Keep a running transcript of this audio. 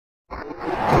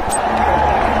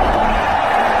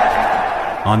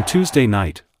On Tuesday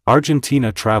night,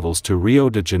 Argentina travels to Rio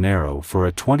de Janeiro for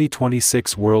a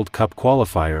 2026 World Cup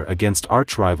qualifier against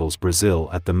arch-rivals Brazil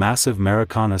at the massive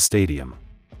Maracana stadium.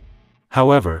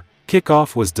 However,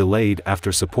 kickoff was delayed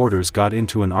after supporters got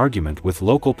into an argument with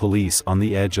local police on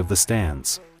the edge of the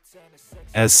stands.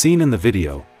 As seen in the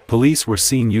video, police were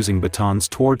seen using batons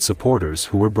toward supporters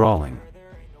who were brawling.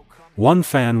 One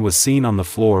fan was seen on the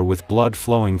floor with blood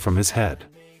flowing from his head.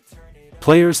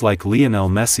 Players like Lionel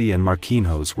Messi and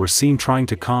Marquinhos were seen trying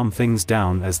to calm things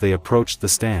down as they approached the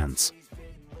stands.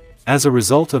 As a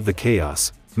result of the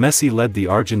chaos, Messi led the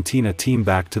Argentina team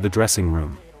back to the dressing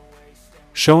room.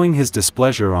 Showing his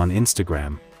displeasure on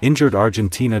Instagram, injured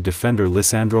Argentina defender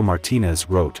Lisandro Martinez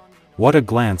wrote, "What a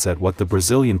glance at what the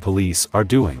Brazilian police are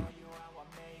doing.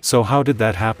 So how did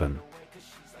that happen?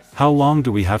 How long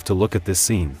do we have to look at this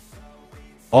scene?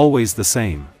 Always the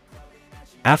same."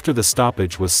 After the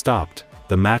stoppage was stopped,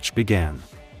 the match began.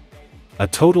 A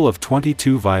total of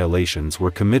 22 violations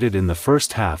were committed in the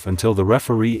first half until the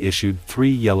referee issued 3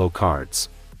 yellow cards.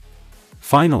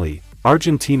 Finally,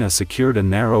 Argentina secured a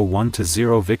narrow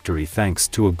 1-0 victory thanks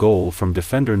to a goal from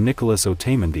defender Nicolas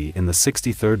Otamendi in the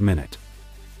 63rd minute.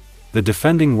 The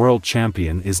defending world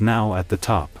champion is now at the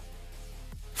top.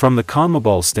 From the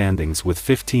CONMEBOL standings with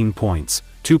 15 points,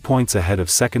 2 points ahead of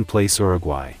second-place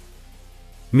Uruguay.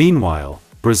 Meanwhile,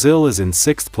 Brazil is in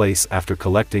 6th place after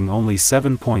collecting only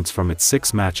 7 points from its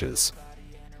 6 matches.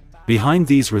 Behind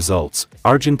these results,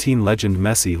 Argentine legend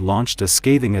Messi launched a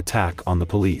scathing attack on the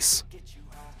police.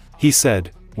 He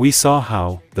said, "We saw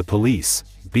how the police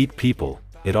beat people.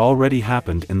 It already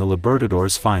happened in the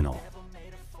Libertadores final.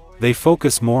 They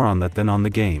focus more on that than on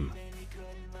the game.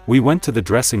 We went to the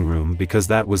dressing room because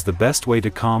that was the best way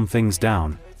to calm things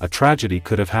down. A tragedy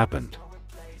could have happened."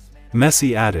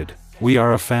 Messi added, "We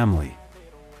are a family.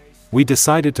 We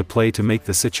decided to play to make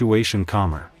the situation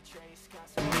calmer."